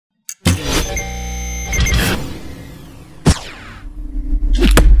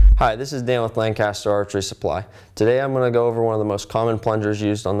Hi, this is Dan with Lancaster Archery Supply. Today I'm going to go over one of the most common plungers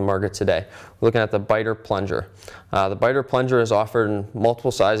used on the market today. We're looking at the Beiter Plunger. The Beiter Plunger is offered in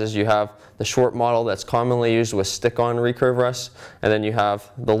multiple sizes. You have the short model that's commonly used with stick-on recurve rests, and then you have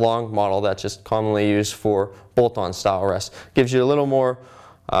the long model that's just commonly used for bolt-on style rests. Gives you a little more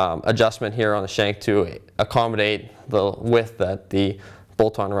adjustment here on the shank to accommodate the width that the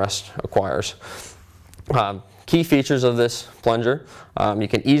bolt-on rest acquires. Key features of this plunger, you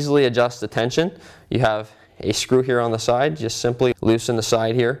can easily adjust the tension. You have a screw here on the side, just simply loosen the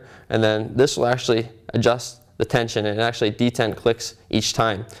side here, and then this will actually adjust the tension, and it actually detent clicks each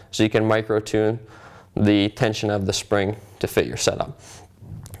time, so you can micro tune the tension of the spring to fit your setup.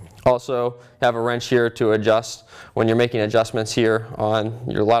 Also, you have a wrench here to adjust. When you're making adjustments here on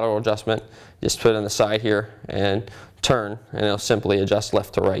your lateral adjustment, just put it in the side here and turn, and it'll simply adjust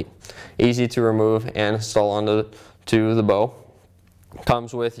left to right. Easy to remove and install onto the bow.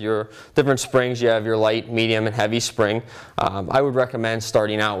 Comes with your different springs. You have your light, medium, and heavy spring. I would recommend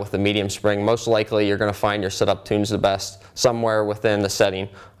starting out with the medium spring. Most likely you're going to find your setup tunes the best somewhere within the setting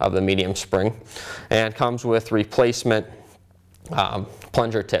of the medium spring. And comes with replacement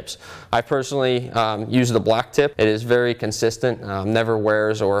plunger tips. I personally use the black tip. It is very consistent, never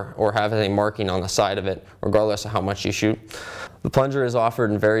wears or have any marking on the side of it, regardless of how much you shoot. The plunger is offered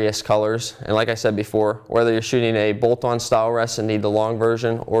in various colors, and like I said before, whether you're shooting a bolt-on style rest and need the long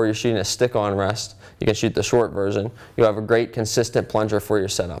version, or you're shooting a stick-on rest, you can shoot the short version. You'll have a great consistent plunger for your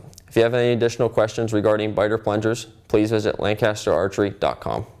setup. If you have any additional questions regarding Beiter plungers, please visit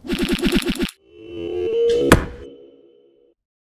lancasterarchery.com.